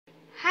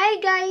Hi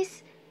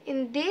guys!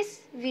 In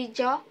this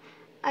video,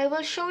 I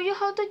will show you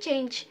how to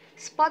change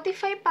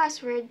Spotify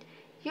password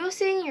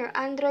using your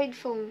Android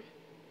phone.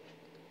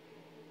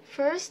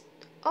 First,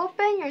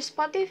 open your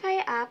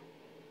Spotify app.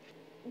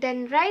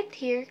 Then right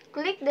here,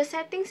 click the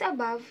settings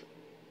above.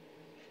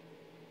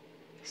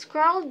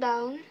 Scroll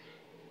down.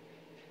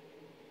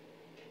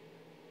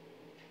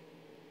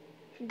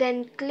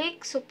 Then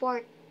click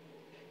support.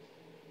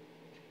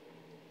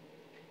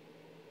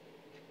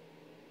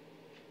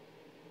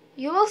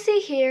 You will see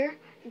here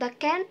the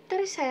can't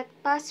reset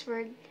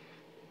password.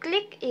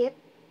 Click it.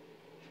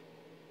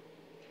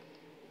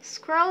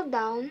 Scroll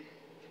down.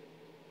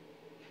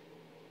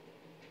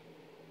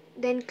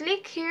 Then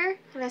click here,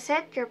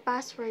 reset your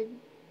password.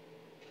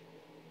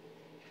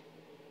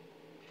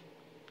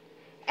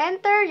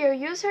 Enter your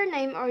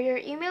username or your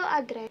email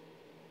address.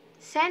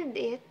 Send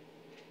it.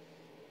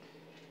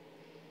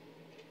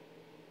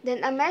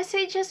 Then a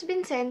message has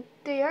been sent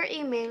to your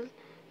email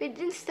with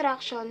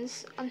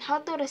instructions on how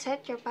to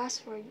reset your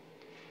password.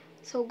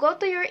 So go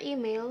to your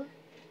email,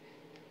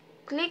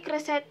 click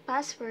reset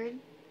password,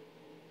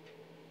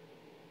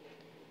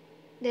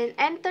 then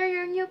enter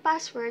your new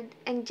password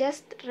and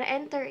just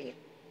re-enter it.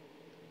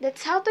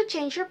 That's how to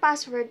change your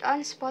password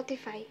on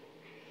Spotify.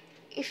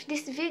 If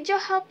this video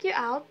helped you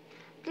out,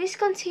 please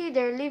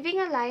consider leaving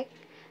a like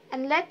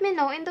and let me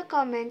know in the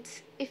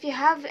comments if you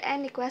have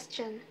any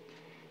question.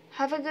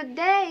 Have a good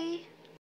day!